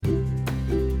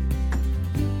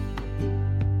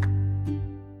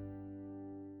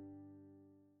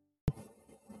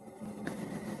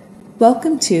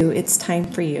Welcome to It's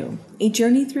Time for You, a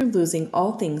journey through losing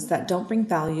all things that don't bring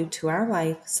value to our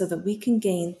life so that we can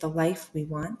gain the life we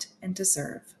want and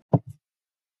deserve.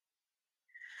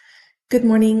 Good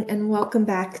morning and welcome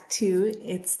back to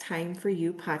It's Time for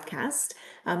You podcast.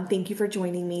 Thank you for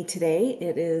joining me today.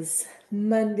 It is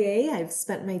Monday. I've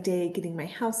spent my day getting my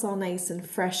house all nice and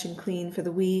fresh and clean for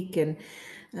the week and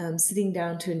sitting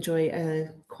down to enjoy a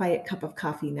quiet cup of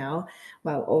coffee now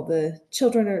while all the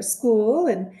children are at school.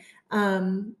 And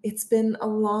it's been a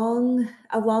long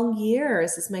year.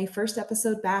 This is my first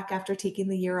episode back after taking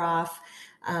the year off.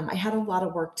 I had a lot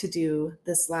of work to do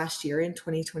this last year in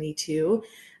 2022.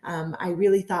 I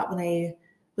really thought when I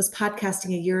was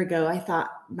podcasting a year ago, I thought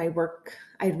my work,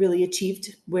 I'd really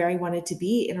achieved where I wanted to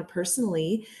be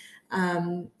interpersonally.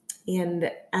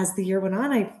 And as the year went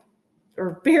on,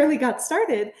 barely got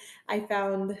started, I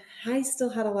found I still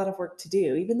had a lot of work to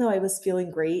do, even though I was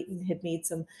feeling great and had made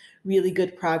some really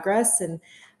good progress. And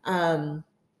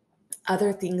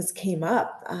other things came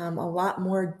up. A lot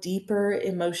more deeper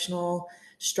emotional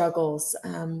struggles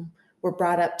were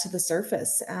brought up to the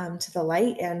surface, to the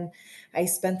light. And I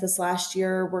spent this last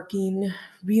year working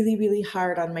really, really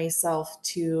hard on myself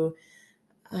to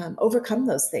overcome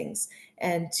those things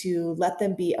and to let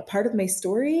them be a part of my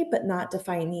story, but not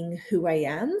defining who I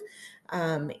am.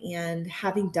 And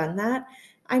having done that,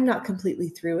 I'm not completely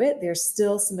through it. There's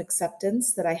still some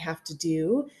acceptance that I have to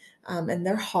do. And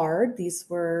they're hard. These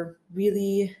were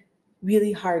really,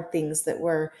 really hard things that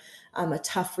were a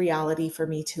tough reality for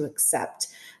me to accept,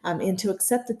 and to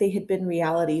accept that they had been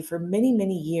reality for many,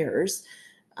 many years.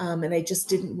 And I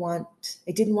just I didn't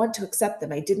want to accept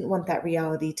them. I didn't want that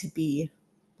reality to be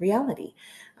reality.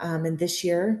 And this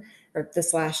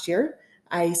last year,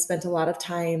 I spent a lot of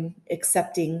time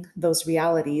accepting those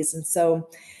realities. And so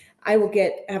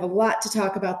have a lot to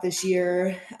talk about this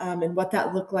year, and what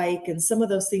that looked like. And some of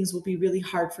those things will be really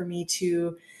hard for me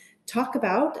to talk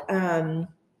about,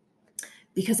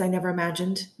 because I never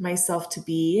imagined myself to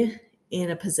be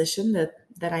in a position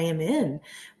that I am in.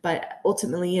 But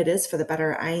ultimately, it is for the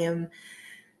better. I am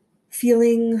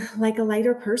feeling like a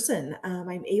lighter person.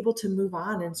 I'm able to move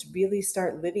on and really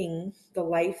start living the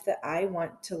life that I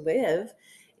want to live.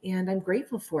 And I'm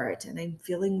grateful for it. And I'm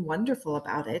feeling wonderful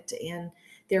about it. And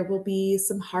there will be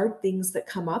some hard things that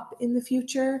come up in the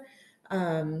future.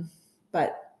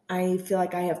 But I feel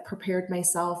like I have prepared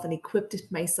myself and equipped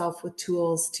myself with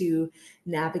tools to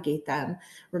navigate them,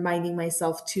 reminding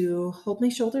myself to hold my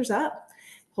shoulders up,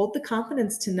 hold the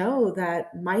confidence to know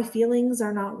that my feelings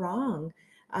are not wrong.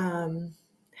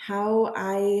 How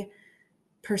I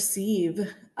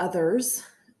perceive others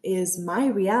is my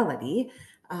reality,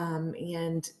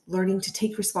 and learning to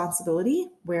take responsibility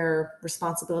where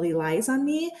responsibility lies on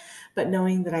me, but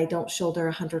knowing that I don't shoulder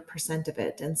 100% of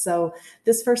it. And so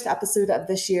this first episode of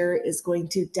this year is going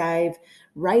to dive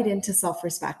right into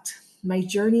self-respect, my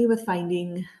journey with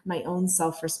finding my own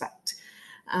self-respect.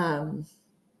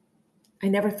 I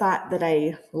never thought that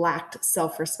I lacked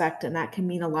self-respect, and that can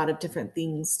mean a lot of different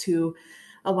things to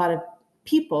a lot of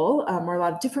people, or a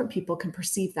lot of different people can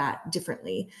perceive that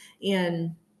differently.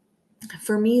 And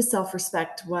for me,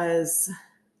 self-respect was,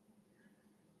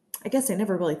 I guess I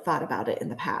never really thought about it in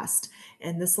the past.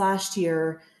 And this last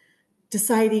year,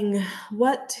 deciding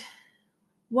what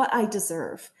I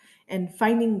deserve and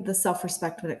finding the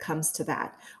self-respect when it comes to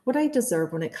that, what I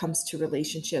deserve when it comes to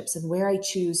relationships and where I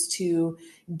choose to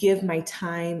give my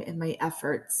time and my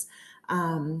efforts.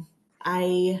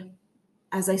 I,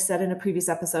 as I said in a previous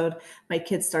episode, my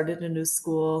kids started a new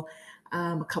school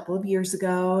a couple of years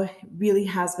ago. It really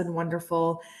has been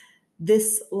wonderful.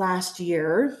 This last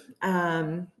year,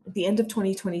 the end of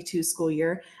 2022 school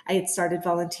year, I had started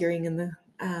volunteering in the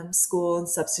school and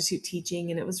substitute teaching,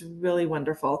 and it was really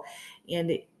wonderful.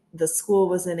 And the school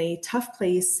was in a tough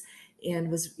place and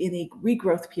was in a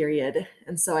regrowth period.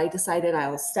 And so I decided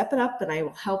I'll step it up and I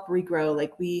will help regrow.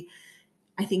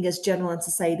 I think as general in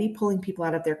society, pulling people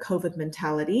out of their COVID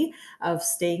mentality of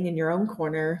staying in your own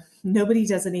corner. Nobody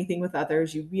does anything with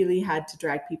others. You really had to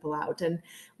drag people out. And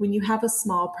when you have a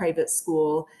small private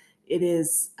school, it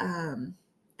is,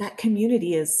 that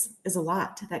community is a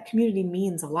lot. That community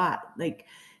means a lot. Like,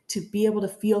 to be able to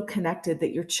feel connected,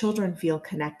 that your children feel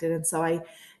connected. And so I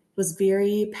was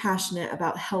very passionate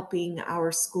about helping our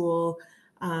school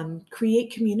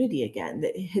create community again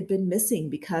that had been missing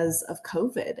because of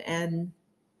COVID. And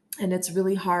it's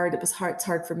really hard. It's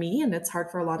hard for me, and it's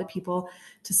hard for a lot of people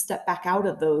to step back out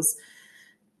of those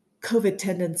COVID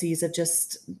tendencies of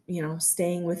just,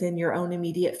 staying within your own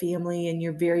immediate family and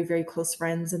your very, very close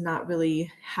friends and not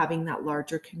really having that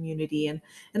larger community. And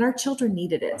our children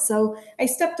needed it. So I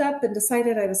stepped up and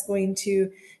decided I was going to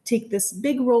take this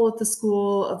big role at the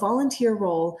school, a volunteer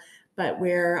role, but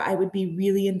where I would be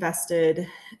really invested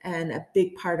and a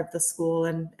big part of the school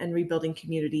and rebuilding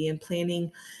community and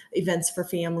planning events for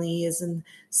families and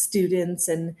students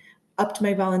and upped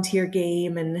my volunteer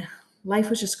game, and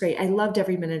life was just great. I loved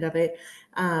every minute of it.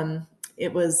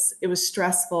 It was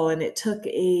stressful, and it took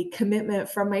a commitment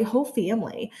from my whole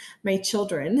family. My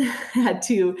children had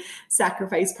to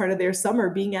sacrifice part of their summer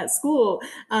being at school,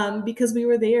 because we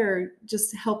were there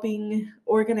just helping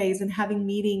organize and having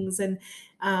meetings and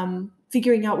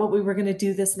figuring out what we were going to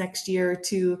do this next year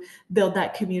to build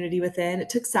that community within. It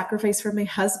took sacrifice from my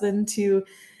husband to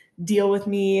deal with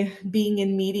me being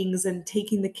in meetings and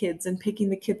taking the kids and picking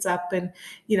the kids up and,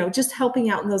 just helping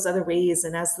out in those other ways.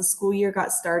 And as the school year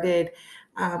got started,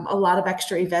 a lot of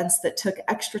extra events that took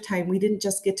extra time. We didn't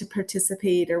just get to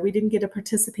participate, or we didn't get to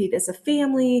participate as a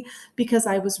family because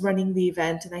I was running the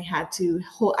event and I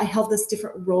held this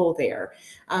different role there.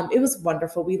 It was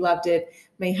wonderful. We loved it.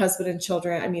 My husband and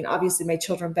children, I mean, obviously my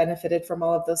children benefited from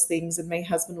all of those things. And my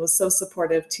husband was so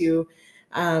supportive to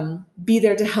be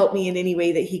there to help me in any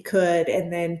way that he could,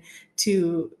 and then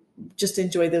to just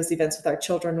enjoy those events with our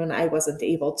children when I wasn't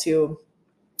able to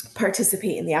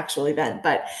participate in the actual event.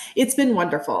 But it's been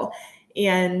wonderful.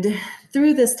 And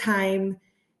through this time,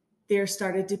 there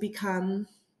started to become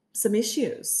some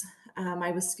issues.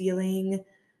 I was feeling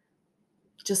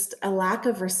just a lack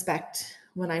of respect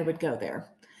when I would go there.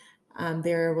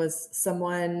 There was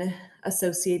someone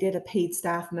associated, a paid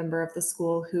staff member of the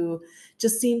school, who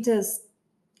just seemed to,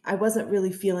 I wasn't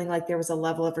really feeling like there was a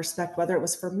level of respect, whether it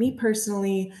was for me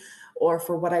personally or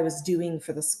for what I was doing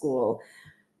for the school.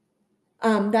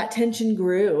 That tension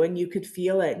grew, and you could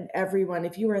feel it. And everyone,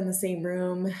 if you were in the same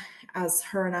room as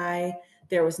her and I,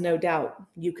 there was no doubt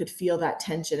you could feel that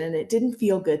tension, and it didn't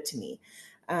feel good to me.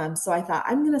 So I thought,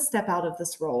 I'm going to step out of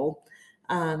this role.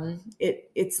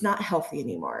 It's not healthy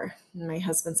anymore. And my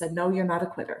husband said, no, you're not a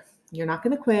quitter. You're not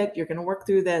going to quit. You're going to work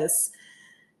through this.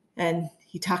 And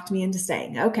he talked me into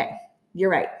saying, okay, you're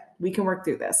right. We can work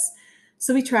through this.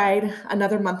 So we tried.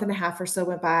 Another month and a half or so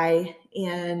went by,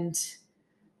 and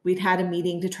we'd had a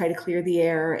meeting to try to clear the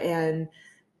air and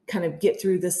kind of get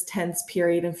through this tense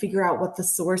period and figure out what the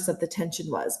source of the tension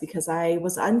was, because I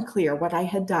was unclear what I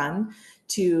had done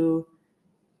to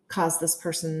cause this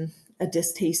person a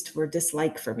distaste or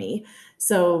dislike for me.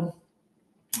 So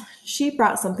she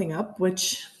brought something up,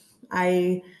 which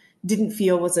I didn't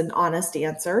feel was an honest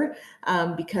answer,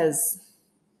 because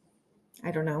I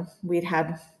don't know, we'd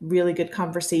had really good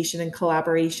conversation and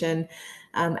collaboration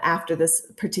after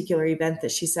this particular event that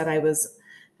she said I was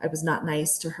not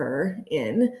nice to her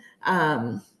in.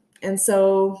 And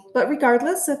so, but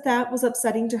regardless, if that was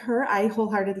upsetting to her, I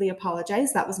wholeheartedly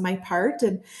apologize. That was my part.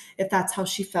 And if that's how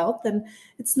she felt, then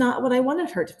it's not what I wanted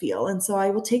her to feel. And so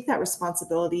I will take that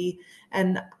responsibility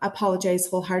and apologize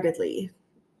wholeheartedly.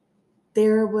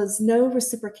 There was no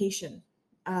reciprocation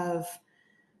of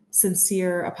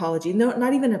sincere apology. No,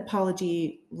 not even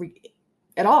apology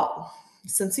at all,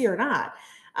 sincere or not.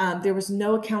 There was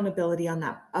no accountability on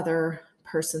that other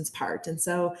person's part. And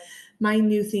so my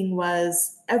new thing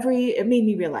was it made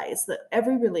me realize that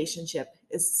every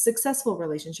successful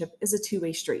relationship is a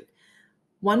two-way street.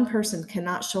 One person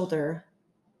cannot shoulder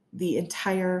the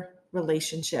entire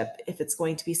relationship if it's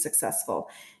going to be successful.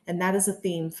 And that is a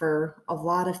theme for a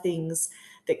lot of things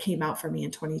that came out for me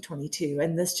in 2022.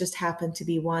 And this just happened to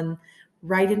be one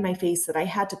right in my face, that I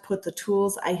had to put the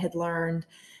tools I had learned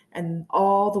and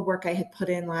all the work I had put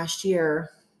in last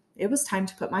year. It was time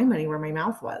to put my money where my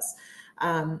mouth was.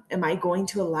 Am I going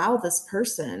to allow this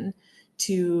person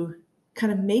to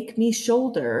kind of make me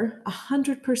shoulder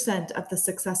 100% of the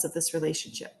success of this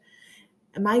relationship?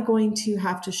 Am I going to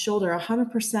have to shoulder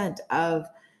 100% of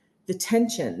the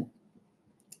tension,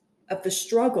 of the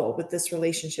struggle with this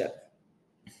relationship?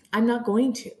 I'm not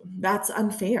going to. That's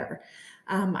unfair.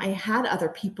 I had other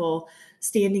people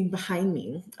standing behind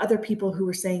me, other people who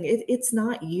were saying, it's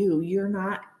not you. You're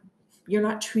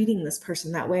not treating this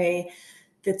person that way.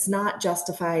 That's not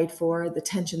justified for the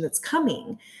tension that's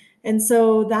coming. And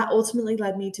so that ultimately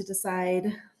led me to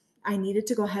decide I needed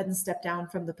to go ahead and step down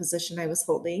from the position I was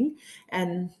holding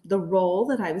and the role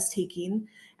that I was taking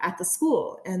at the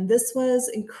school. And this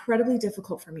was incredibly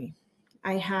difficult for me.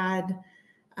 I had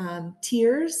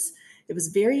tears. It was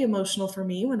very emotional for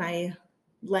me when I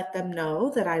let them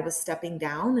know that I was stepping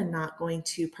down and not going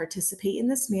to participate in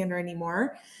this manner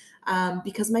anymore,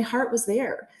 because my heart was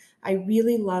there. I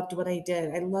really loved what I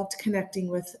did. I loved connecting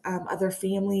with other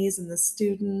families and the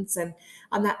students. And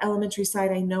on that elementary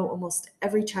side, I know almost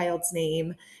every child's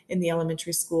name in the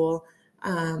elementary school.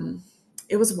 Um,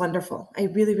 it was wonderful. I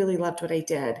really, really loved what I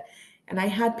did. And I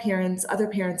had other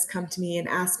parents come to me and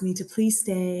ask me to please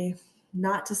stay,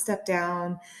 not to step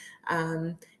down.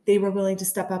 They were willing to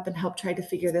step up and help try to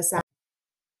figure this out.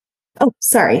 Oh,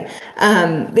 sorry.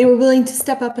 They were willing to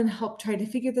step up and help try to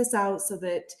figure this out so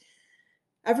that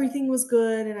everything was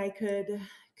good and I could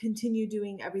continue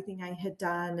doing everything I had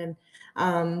done.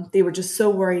 And they were just so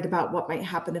worried about what might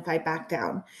happen if I backed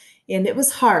down. And it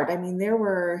was hard. I mean, there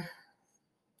were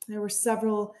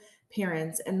several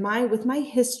parents, and with my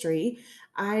history,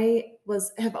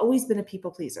 have always been a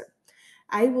people pleaser.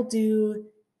 I will do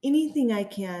anything I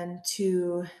can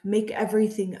to make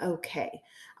everything okay.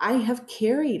 I have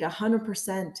carried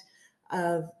 100%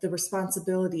 of the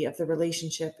responsibility of the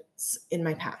relationships in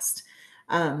my past,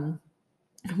 um,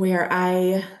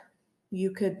 where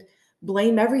you could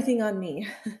blame everything on me,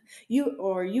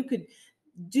 you could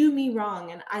do me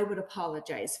wrong and I would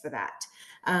apologize for that,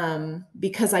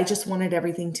 because I just wanted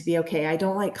everything to be okay. I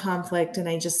don't like conflict, and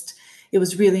it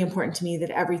was really important to me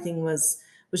that everything was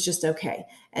just okay.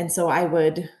 And so I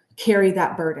would carry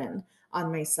that burden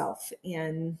on myself.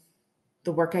 And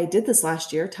the work I did this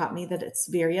last year taught me that it's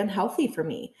very unhealthy for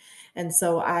me. And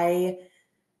so I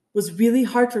was really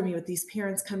hard for me with these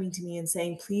parents coming to me and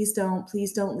saying, please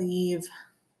don't leave.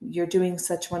 You're doing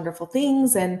such wonderful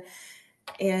things. And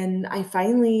I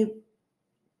finally,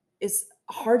 as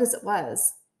hard as it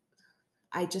was,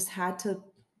 I just had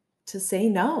to say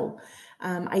no.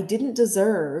 I didn't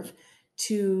deserve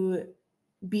to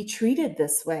be treated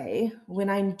this way when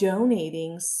I'm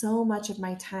donating so much of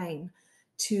my time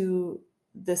to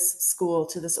this school,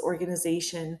 to this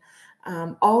organization,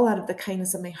 all out of the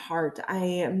kindness of my heart. I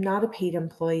am not a paid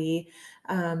employee.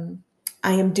 I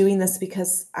am doing this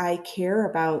because I care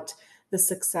about the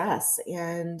success,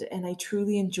 and I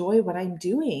truly enjoy what I'm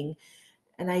doing.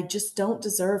 And I just don't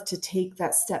deserve to take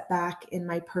that step back in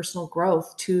my personal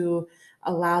growth to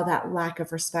allow that lack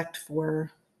of respect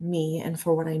for me and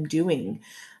for what I'm doing.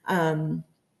 Um,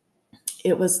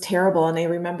 it was terrible. And I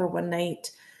remember one night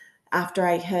after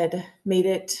I had made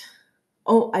it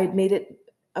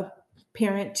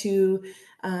apparent to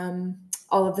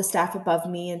all of the staff above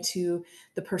me and to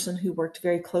the person who worked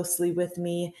very closely with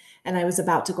me. And I was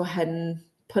about to go ahead and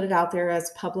put it out there as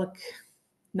public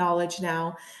knowledge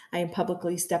now. I am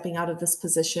publicly stepping out of this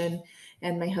position.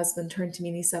 And my husband turned to me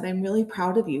and he said, I'm really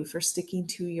proud of you for sticking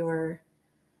to your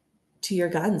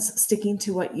guns, sticking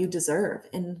to what you deserve.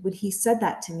 And when he said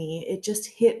that to me, it just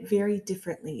hit very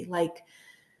differently. Like,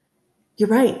 you're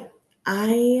right.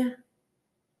 I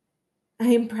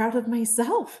am proud of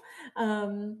myself,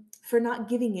 for not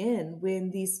giving in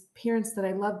when these parents that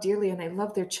I love dearly and I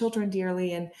love their children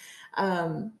dearly and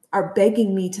are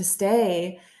begging me to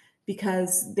stay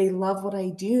because they love what I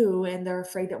do and they're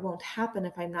afraid it won't happen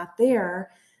if I'm not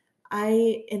there.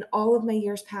 In all of my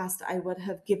years past, I would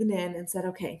have given in and said,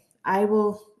 okay, I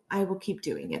will keep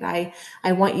doing it. I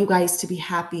want you guys to be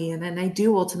happy. And I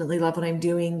do ultimately love what I'm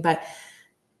doing, but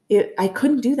I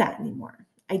couldn't do that anymore.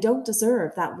 I don't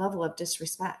deserve that level of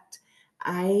disrespect.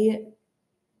 I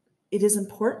It is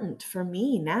important for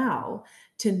me now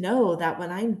to know that when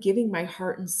I'm giving my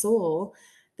heart and soul,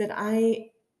 that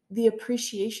the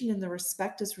appreciation and the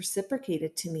respect is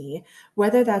reciprocated to me,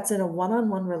 whether that's in a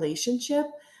one-on-one relationship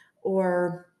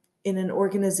or in an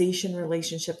organization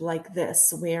relationship like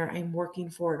this, where I'm working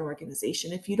for an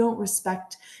organization. If you don't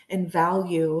respect and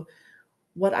value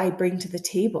what I bring to the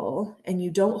table and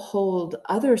you don't hold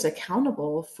others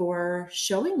accountable for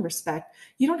showing respect,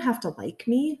 you don't have to like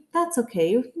me. That's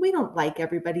okay. We don't like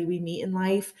everybody we meet in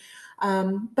life.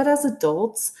 But as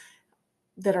adults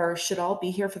should all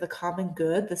be here for the common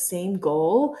good, the same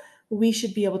goal, we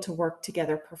should be able to work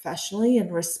together professionally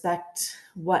and respect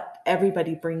what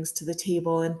everybody brings to the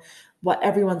table and what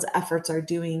everyone's efforts are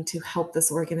doing to help this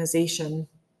organization.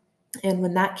 And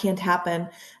when that can't happen,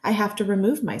 I have to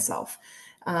remove myself.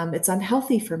 It's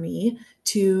unhealthy for me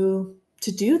to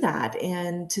do that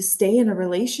and to stay in a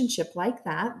relationship like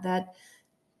that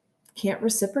can't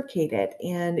reciprocate it.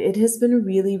 And it has been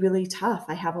really, really tough.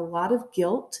 I have a lot of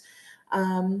guilt,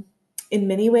 um, in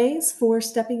many ways, for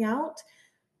stepping out.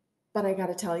 But I got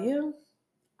to tell you,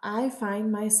 I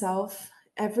find myself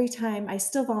every time I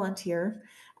still volunteer,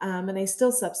 and I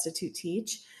still substitute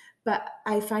teach, but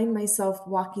I find myself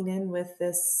walking in with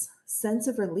this sense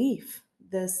of relief,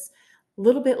 this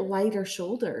little bit lighter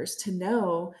shoulders to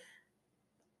know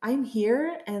I'm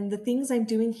here and the things I'm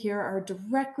doing here are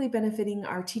directly benefiting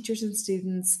our teachers and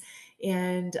students.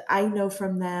 And I know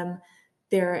from them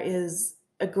there is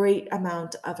a great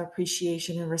amount of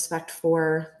appreciation and respect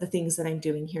for the things that I'm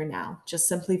doing here now, just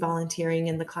simply volunteering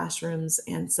in the classrooms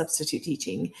and substitute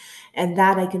teaching. And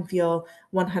that I can feel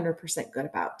 100% good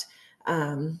about.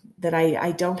 That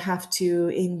I don't have to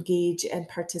engage and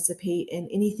participate in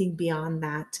anything beyond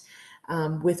that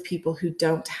with people who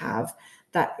don't have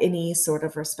that any sort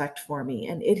of respect for me.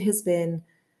 And it has been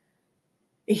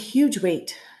a huge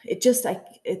weight.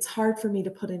 It's hard for me to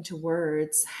put into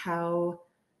words how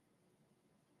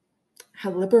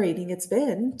liberating it's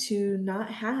been to not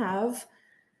have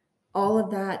all of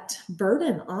that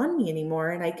burden on me anymore.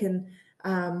 And I can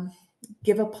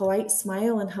give a polite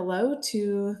smile and hello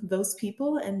to those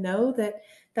people and know that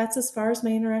that's as far as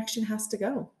my interaction has to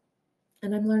go.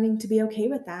 And I'm learning to be okay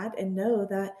with that and know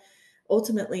that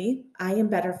ultimately I am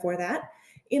better for that.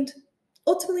 And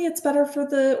ultimately, it's better for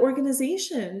the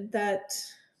organization that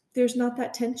there's not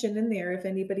that tension in there if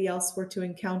anybody else were to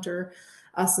encounter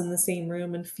us in the same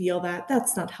room and feel that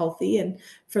that's not healthy and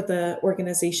for the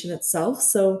organization itself.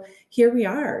 So here we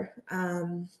are.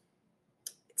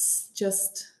 It's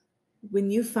just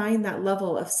when you find that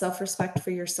level of self-respect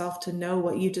for yourself to know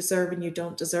what you deserve and you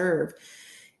don't deserve,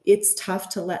 it's tough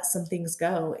to let some things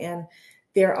go. And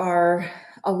there are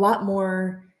a lot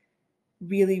more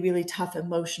really, really tough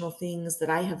emotional things that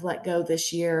I have let go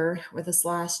this year or this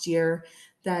last year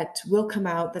that will come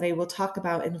out that I will talk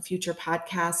about in future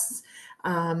podcasts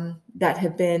that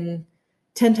have been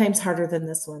 10 times harder than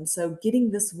this one. So,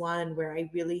 getting this one where I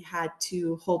really had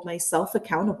to hold myself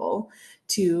accountable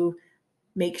to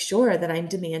make sure that I'm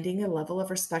demanding a level of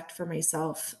respect for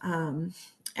myself. And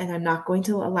I'm not going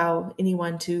to allow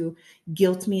anyone to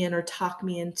guilt me in or talk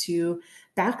me into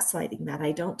backsliding that.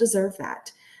 I don't deserve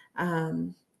that.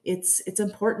 It's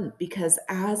important because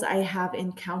as I have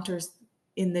encounters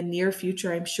in the near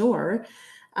future, I'm sure,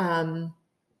 um,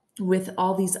 with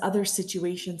all these other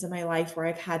situations in my life where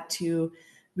I've had to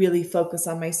really focus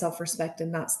on my self-respect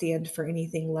and not stand for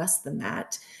anything less than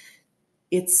that,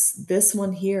 it's this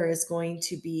one here is going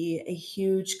to be a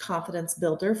huge confidence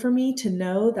builder for me to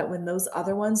know that when those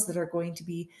other ones that are going to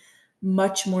be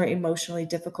much more emotionally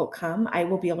difficult come, I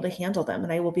will be able to handle them,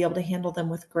 and I will be able to handle them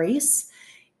with grace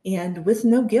and with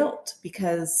no guilt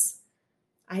because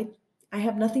I I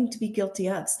have nothing to be guilty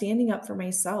of. Standing up for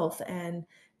myself and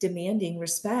demanding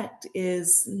respect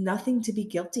is nothing to be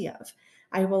guilty of.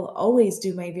 I will always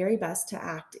do my very best to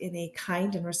act in a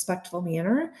kind and respectful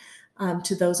manner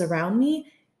to those around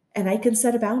me, and I can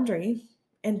set a boundary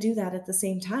and do that at the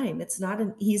same time. It's not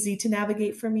an easy to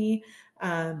navigate for me.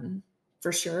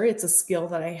 For sure, it's a skill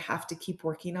that I have to keep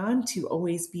working on to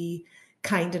always be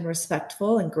kind and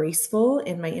respectful and graceful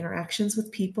in my interactions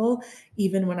with people,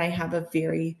 even when I have a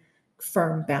very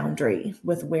firm boundary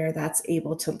with where that's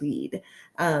able to lead.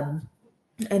 Um,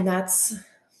 and that's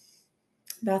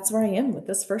where I am with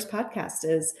this first podcast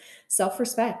is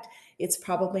self-respect. It's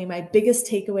probably my biggest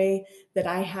takeaway that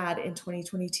I had in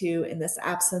 2022 in this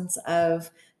absence of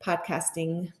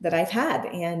podcasting that I've had.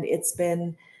 And it's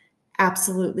been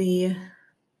absolutely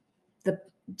the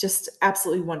just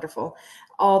absolutely wonderful.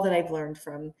 All that I've learned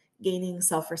from gaining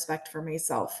self-respect for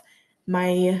myself.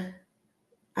 My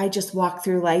I just walk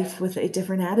through life with a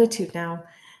different attitude now,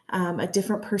 a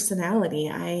different personality.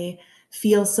 I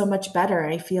feel so much better.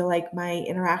 I feel like my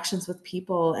interactions with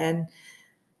people and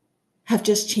have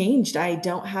just changed. I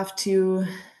don't have to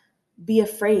be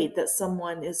afraid that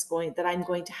that I'm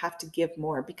going to have to give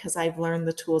more because I've learned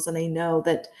the tools and I know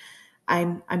that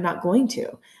I'm not going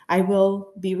to. I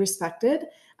will be respected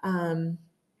um,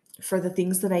 for the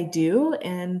things that I do,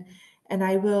 and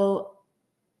I will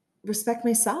respect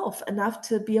myself enough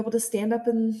to be able to stand up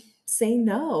and say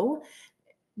no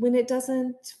when it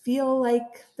doesn't feel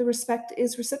like the respect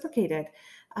is reciprocated.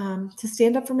 To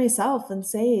stand up for myself and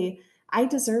say, I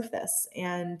deserve this.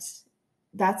 And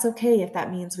that's okay if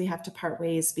that means we have to part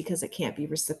ways because it can't be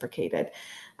reciprocated.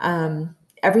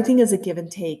 Everything is a give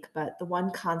and take, but the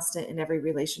one constant in every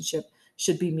relationship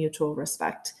should be mutual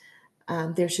respect.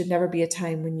 There should never be a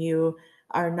time when you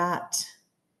are not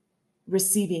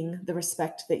receiving the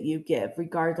respect that you give,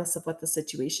 regardless of what the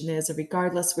situation is, or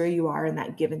regardless where you are in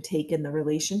that give and take in the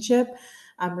relationship.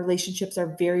 Relationships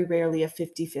are very rarely a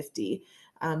 50-50.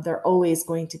 They're always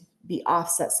going to be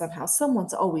offset somehow.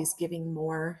 Someone's always giving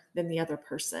more than the other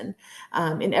person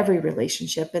in every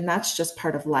relationship, and that's just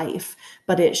part of life.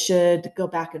 But it should go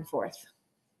back and forth.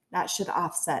 That should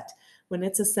offset. When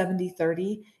it's a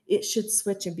 70-30, it should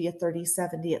switch and be a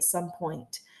 30-70 at some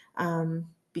point.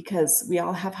 Because we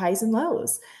all have highs and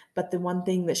lows. But the one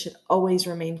thing that should always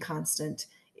remain constant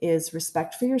is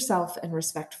respect for yourself and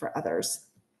respect for others.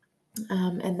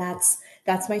 And that's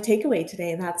my takeaway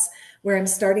today. And that's where I'm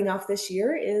starting off this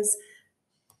year, is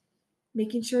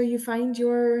making sure you find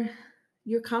your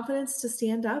confidence to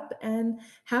stand up and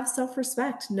have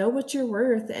self-respect. Know what you're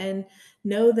worth, and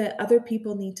know that other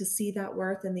people need to see that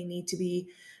worth, and they need to be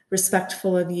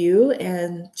respectful of you.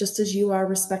 And just as you are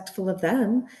respectful of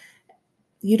them,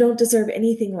 you don't deserve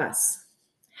anything less.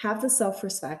 Have the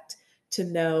self-respect to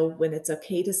know when it's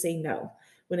okay to say no.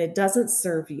 When it doesn't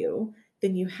serve you,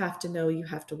 then you have to know you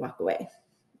have to walk away.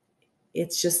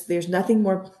 It's just, there's nothing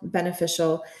more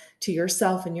beneficial to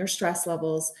yourself and your stress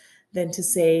levels than to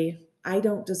say, I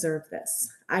don't deserve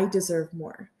this. I deserve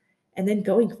more. And then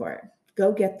going for it.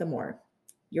 Go get the more.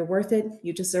 You're worth it.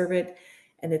 You deserve it.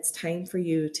 And it's time for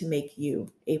you to make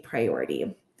you a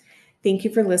priority. Thank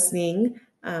you for listening.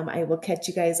 I will catch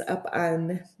you guys up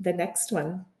on the next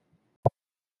one.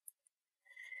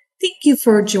 Thank you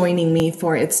for joining me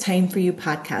for It's Time for You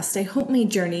podcast. I hope my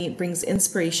journey brings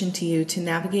inspiration to you to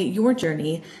navigate your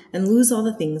journey and lose all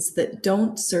the things that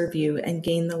don't serve you and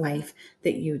gain the life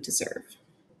that you deserve.